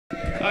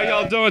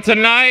y'all doing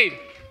tonight?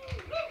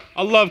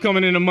 I love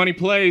coming into Money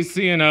Plays,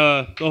 seeing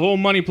the whole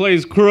Money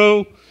Plays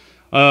crew,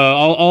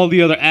 all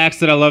the other acts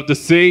that I love to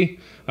see,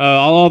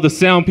 all the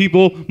sound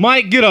people.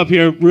 Mike, get up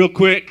here real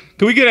quick.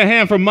 Can we get a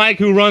hand for Mike,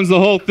 who runs the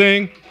whole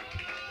thing?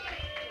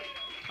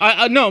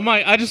 No,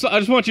 Mike, I just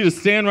want you to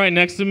stand right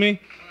next to me.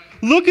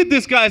 Look at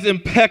this guy's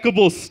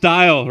impeccable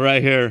style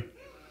right here.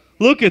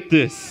 Look at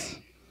this.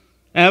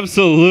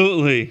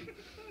 Absolutely.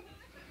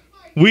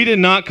 We did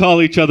not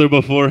call each other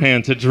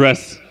beforehand to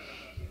dress.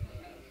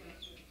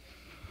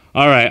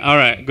 All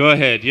right, go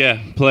ahead. Yeah,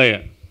 play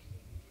it.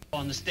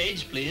 On the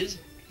stage, please.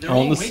 They're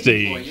on the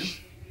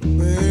stage.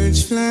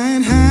 Birds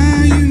flying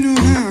high, you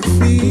know how I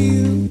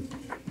feel.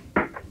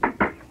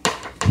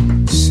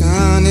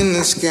 Sun in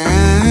the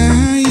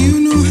sky, you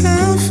know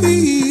how I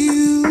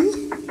feel.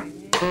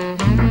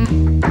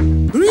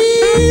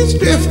 Breeze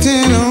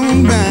drifting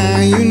on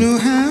by, you know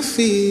how I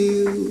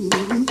feel.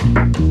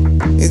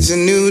 It's a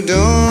new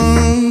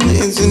dawn,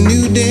 it's a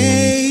new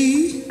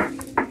day.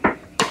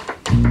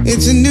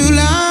 It's a new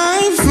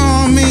life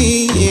for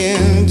me, yeah.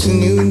 It's a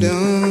new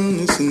dawn,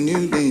 it's a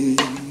new day.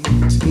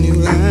 It's a new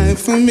life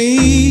for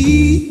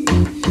me.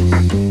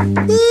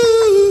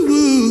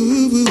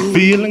 Ooh.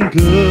 Feeling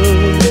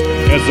good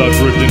as I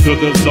drift into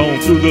the zone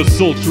through the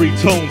sultry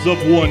tones of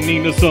one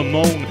Nina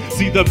Simone.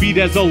 See the beat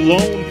as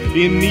alone,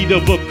 in need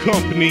of a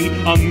company.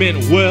 I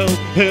meant well,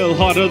 hell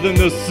hotter than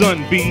the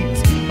sun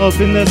beats. Up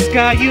in the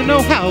sky, you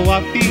know how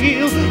I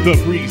feel. The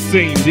breeze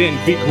seemed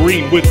envy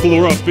green with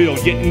chlorophyll.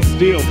 Yet and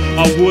still,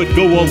 I would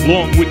go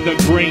along with the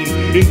grain,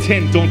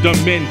 intent on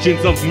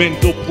dimensions of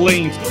mental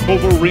planes.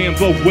 Over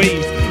amber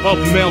waves, up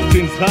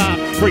mountains high,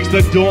 breaks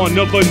the dawn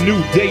of a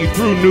new day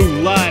through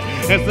new light.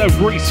 As the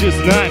gracious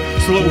night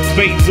slow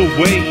fades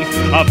away,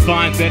 I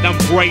find that I'm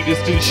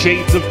brightest in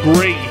shades of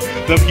gray.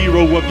 The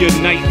hero of your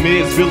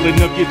nightmares,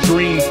 villain of your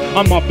dreams.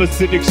 I'm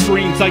opposite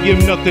extremes, I am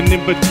nothing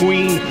in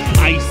between.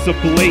 Ice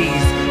ablaze,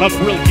 a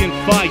brilliant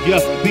fire,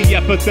 the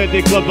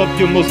apathetic love of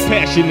your most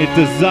passionate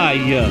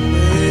desire.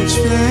 Birds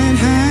flying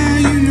high,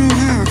 you know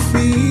how I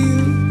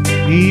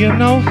feel. You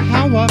know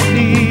how I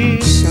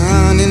feel.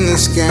 Sun in the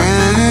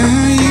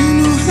sky, you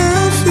know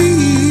how I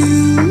feel.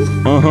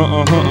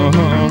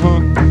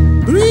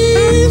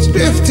 Breeze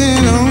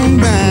drifting on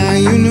by,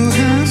 you know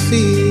how I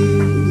feel.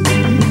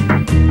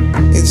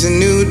 It's a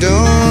new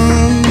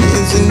dawn,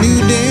 it's a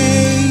new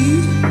day.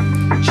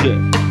 Check.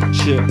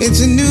 It's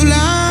a new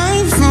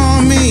life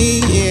for me,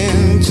 yeah.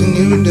 It's a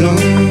new dawn,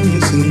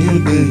 it's a new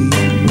day.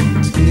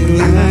 It's a new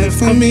life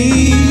for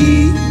me.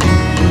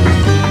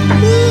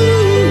 Ooh.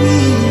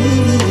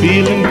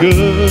 Feeling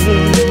good,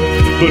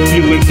 but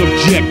feeling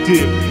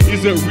subjective.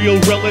 Is it real,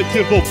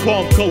 relative, or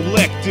calm,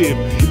 collective?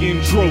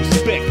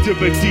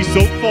 Introspectivity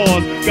so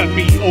far's got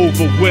me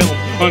overwhelmed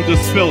under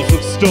spells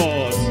of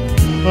stars.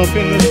 Up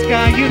in the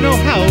sky, you know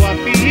how I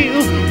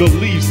feel. The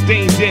leaves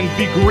stained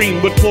envy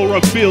green with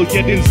chlorophyll,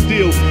 yet and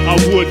still I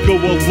would go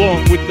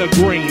along with the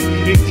grain,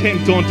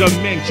 intent on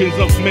dimensions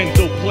of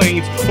mental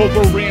planes.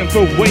 Over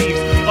amber waves,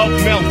 up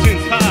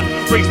mountains high,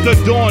 breaks the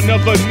dawn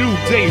of a new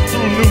day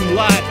through new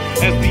light.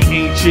 As the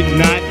ancient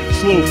night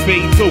slow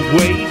fades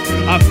away,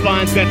 I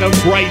find that I'm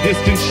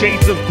brightest in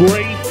shades of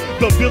gray.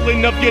 The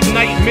villain of your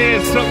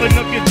nightmares, selling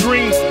of your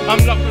dreams.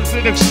 I'm nothing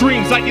in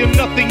extremes, I am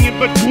nothing in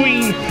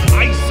between.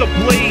 Ice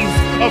ablaze,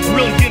 a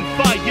brilliant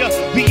fire,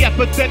 the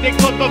apathetic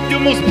love of your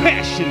most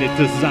passionate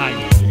desire.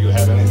 Do you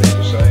have anything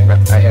to say?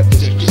 I have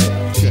this to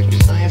say.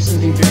 I have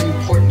something very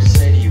important to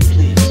say to you,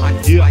 please.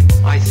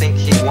 I think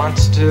he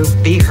wants to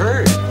be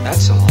heard.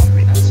 That's all.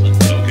 Okay,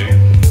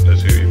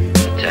 let's hear you. I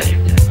tell you,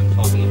 I'm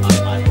talking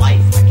about my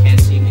life. I can't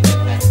seem to get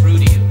that through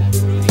to you.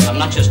 I'm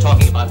not just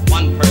talking about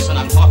one person.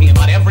 I'm talking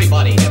about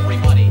everybody.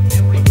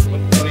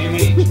 What do you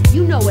mean?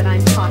 You know what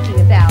I'm talking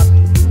about.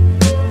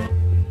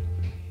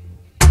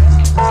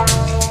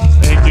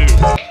 Thank you.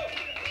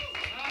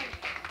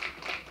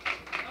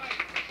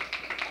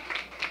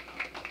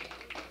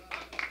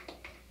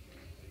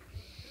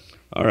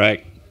 All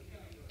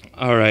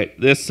right.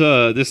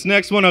 This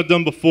next one I've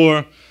done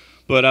before,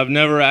 but I've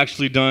never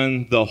actually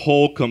done the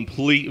whole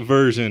complete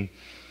version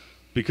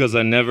because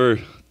I never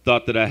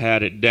thought that I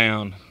had it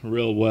down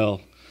real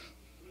well.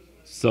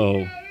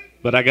 So,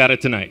 but I got it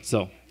tonight,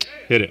 so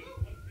hit it.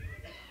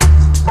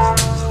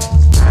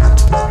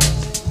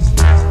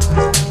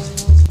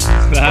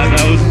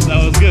 That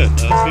was good.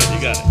 That was good.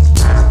 You got it.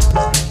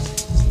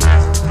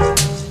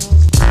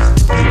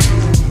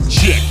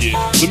 Check it.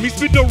 Let me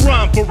spit the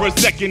rhyme for a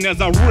second as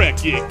I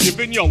wreck it.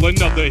 Giving y'all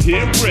another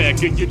hit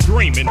wreck and you're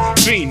dreaming,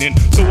 fiending,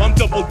 so I'm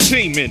double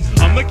teaming.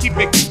 I'ma keep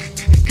it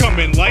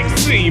coming like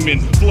semen,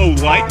 flow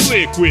like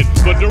liquid,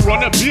 butter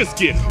on a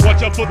biscuit.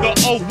 Watch out for the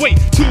oh wait,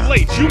 too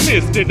late, you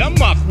missed it. I'm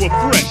aqua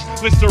fresh,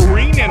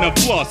 Listerine and a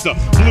flosser.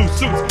 Blue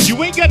suits,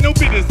 you ain't got no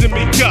business in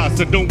me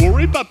casa. Don't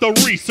worry about the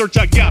research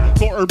I got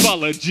for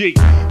herbology.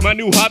 My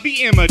new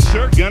hobby,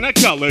 amateur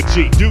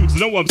gynecology. Dudes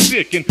know I'm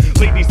sick and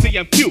ladies say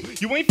I'm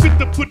cute. You ain't fit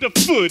to put a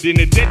foot in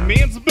a dead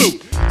man's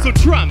boot. So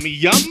try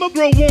me, I'ma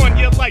grow on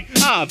you like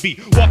Ivy.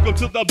 Walk up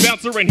to the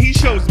bouncer and he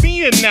shows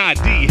me an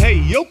ID.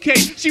 Hey, okay,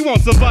 she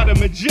wants a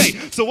vitamin G. J.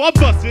 So I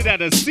busted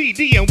out a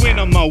CD and went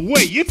on my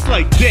way. It's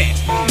like that,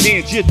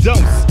 and you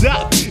don't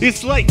stop.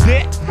 It's like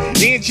that,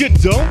 and you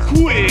don't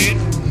quit.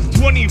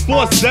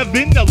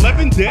 24/7,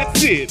 11,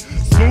 that's it.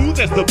 Smooth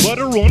as the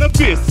butter on a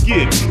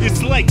biscuit.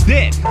 It's like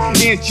that,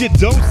 and you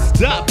don't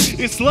stop.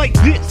 It's like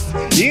this,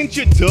 and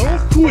you don't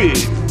quit.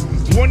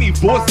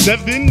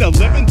 24/7,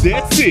 11,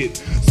 that's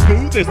it.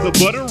 Smooth as the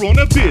butter on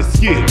a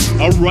biscuit.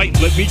 Alright,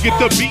 let me get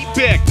the beat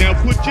back. Now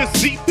put your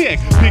seat back.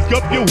 Pick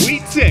up your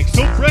weed tech.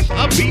 So fresh,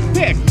 I beat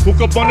back. Woke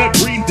up on a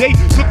green day.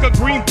 Took a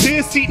green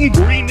piss. Eating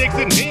green eggs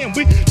and ham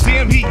with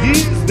Sam. He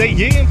is, they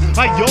am.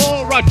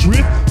 I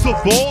drift so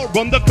far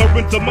on the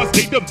currents of my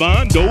state of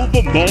mind.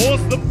 Over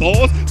Mars, the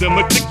bars. The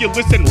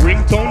meticulous and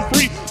ringtone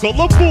free.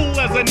 Colorful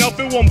as an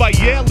outfit worn by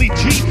Ali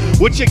G.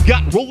 What you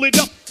got? Roll it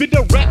up in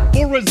a rap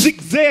for a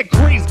zigzag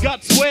craze.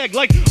 Got swag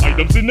like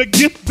items in a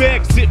gift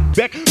bag. Sit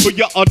back for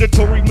your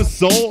auditory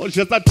massage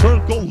as I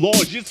turn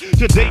collages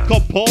to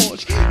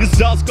decoupage. Your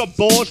style's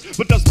garbage,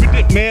 but I spit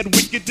it mad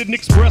wicked and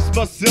express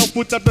myself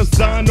without a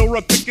sign or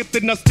a picket.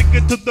 Then I stick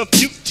it to the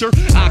future.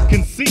 I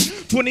can see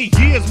 20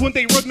 years when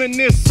they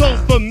reminisce. So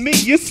for me,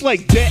 it's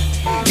like that,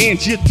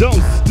 and you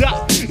don't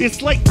stop.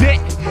 It's like that,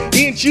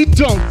 and you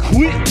don't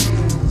quit.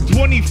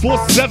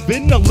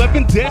 24/7,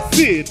 11, that's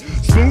it.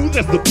 Smooth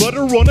as the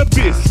butter on a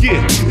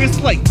biscuit. It's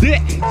like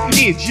that,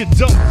 and you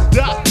don't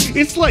stop.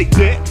 It's like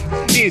that,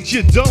 and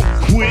you don't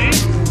quit.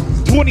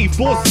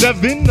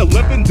 24/7,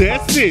 11,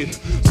 that's it.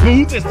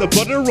 Smooth as the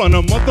butter on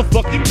a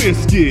motherfucking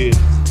biscuit.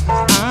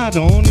 I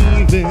don't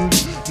even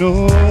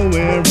know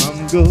where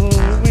I'm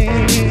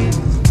going.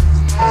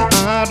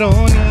 I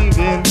don't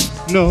even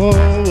know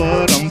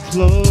what I'm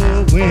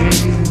flowing.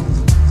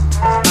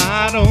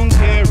 I don't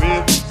care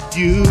if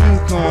you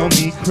call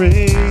me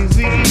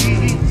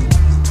crazy.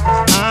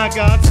 I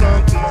got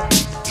something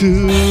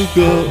to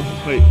go.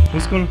 Wait,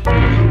 what's going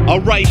on?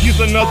 Alright, here's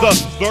another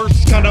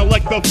verse, kinda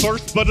like the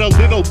first, but a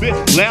little bit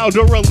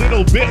louder, a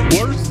little bit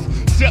worse.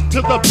 Step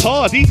to the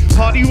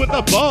party with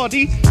a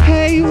body.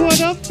 Hey, what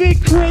up,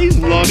 big craze?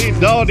 Lottie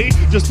Dottie,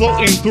 just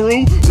floating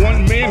through,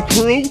 one man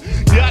crew.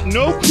 Got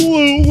no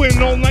clue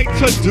and all night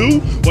to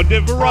do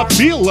whatever I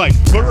feel like,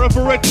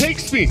 wherever it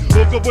takes me.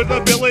 Woke up with a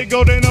belly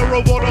goat and a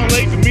rowboat on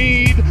Lake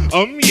Mead.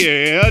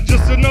 Yeah,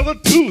 just another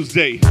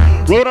Tuesday.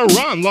 Wrote a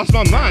rhyme, lost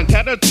my mind,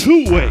 had a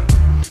two-way.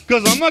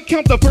 Cause I'ma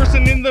count the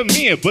person in the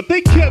mirror, but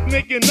they kept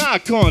making eye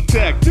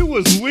contact. It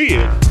was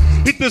weird.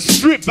 Hit the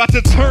strip, about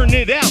to turn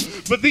it out,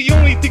 but the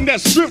only thing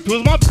that stripped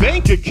was my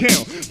bank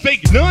account.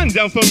 Fake none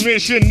down for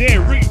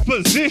missionary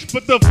position,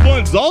 but the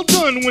fun's all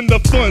done when the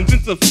fun's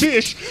into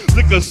fish.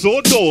 Liquor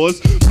store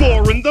doors,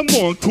 4 in the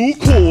morning, cool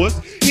cores.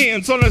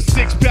 Hands on a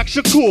 6-pack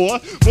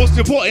Shakur. Most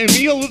important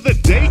meal of the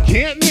day,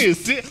 can't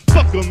miss it.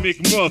 Fuck a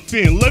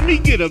McMuffin, let me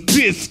get a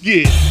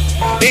biscuit.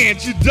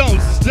 And you don't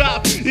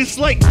stop, it's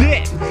like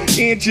that,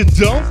 and you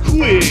don't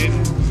quit.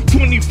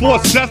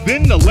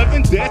 24/7,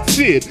 11, that's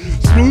it.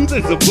 Smooth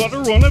as the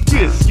butter on a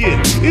biscuit.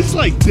 It's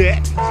like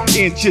that,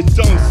 and you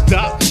don't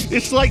stop.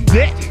 It's like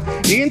that,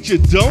 and you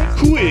don't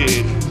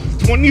quit.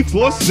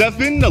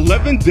 24/7,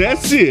 11,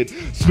 that's it.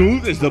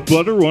 Smooth as the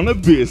butter on a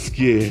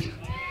biscuit.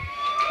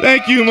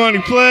 Thank you, Money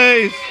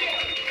Plays.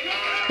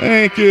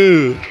 Thank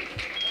you.